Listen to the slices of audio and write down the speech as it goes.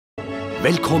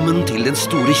Velkommen til den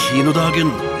store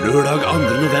kinodagen, lørdag 2.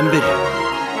 november.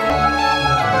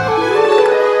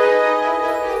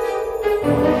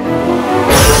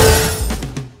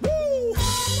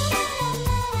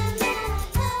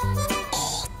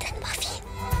 Den var fin.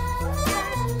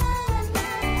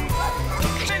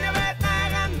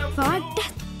 Hva er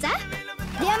dette?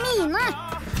 Det er mine.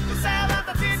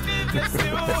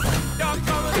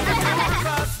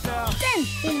 Den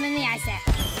filmen vil jeg se.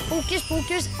 Fokus,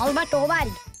 fokus, Albert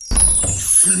Aaberg.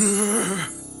 Snø!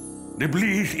 Det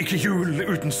blir ikke jul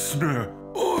uten snø.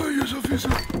 Oi, jeg så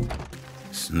fiser.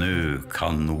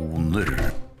 Snøkanoner.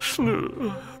 Snø.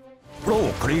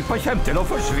 Blåklypa kommer til å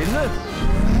forsvinne.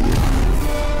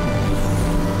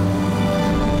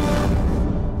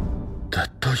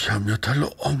 Dette kommer jeg til å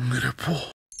angre på.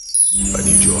 I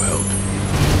need your help.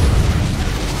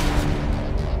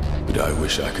 But I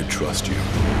wish I could trust you.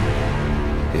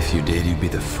 If you did, you'd be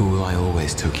the fool I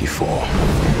always took you for.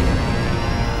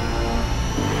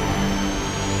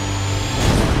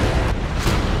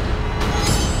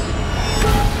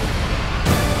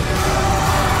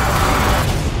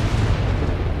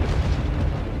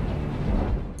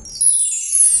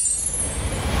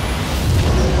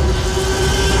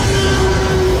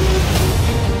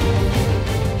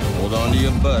 Hold on to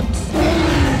your butts.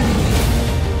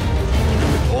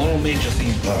 All major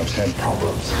theme parks had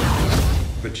problems.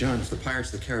 But John, if the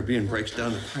Pirates of the Caribbean breaks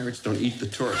down, the pirates don't eat the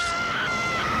tourists.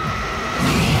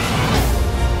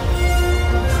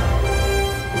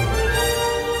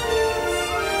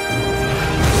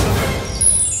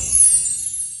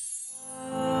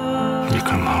 You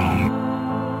come home,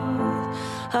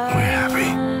 we're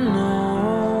happy.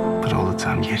 But all the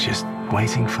time you're just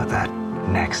waiting for that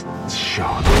next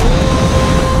shot.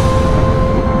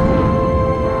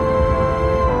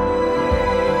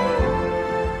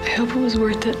 I hope it was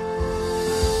worth it.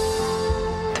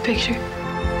 The picture.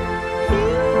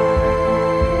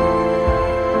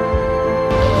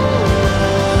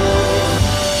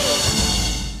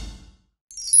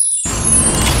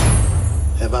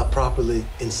 Have I properly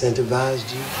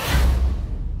incentivized you?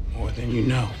 More than you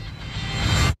know.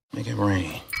 Make it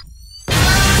rain.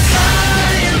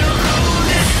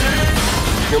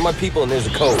 You're my people and there's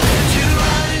a code.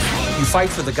 You fight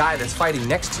for the guy that's fighting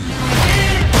next to you.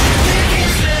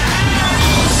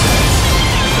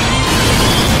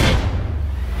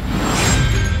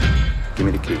 Give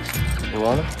me the keys. You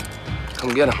want him?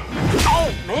 Come get him.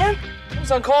 Oh, man! It was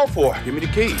uncalled for. Give me the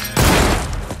keys.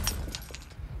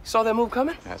 You saw that move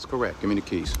coming? That's correct. Give me the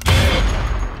keys.